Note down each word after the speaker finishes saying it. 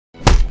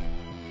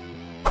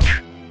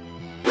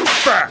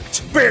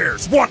Fact!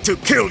 Bears want to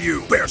kill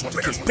you! Bears want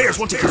to kill you! Bears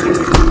want to kill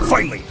you!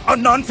 Finally, a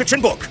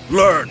non-fiction book.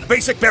 Learn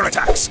basic bear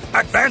attacks,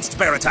 advanced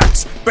bear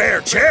attacks,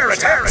 bear chair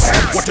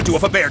attacks. What to do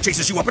if a bear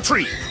chases you up a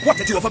tree. What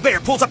to do if a bear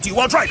pulls up to you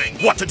while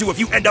driving. What to do if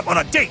you end up on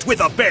a date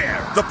with a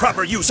bear. The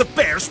proper use of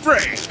bear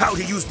spray. How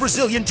to use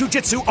Brazilian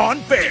Jiu-Jitsu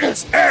on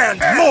bears. And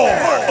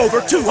more!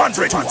 Over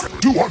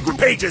 200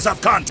 pages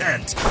of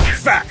content.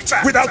 Fact!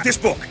 Without this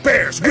book,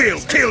 bears will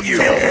kill you.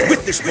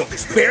 With this book,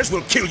 bears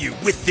will kill you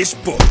with this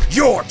book.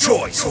 Your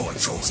choice.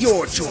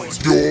 Your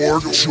choice. Your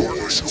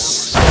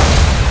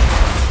choice.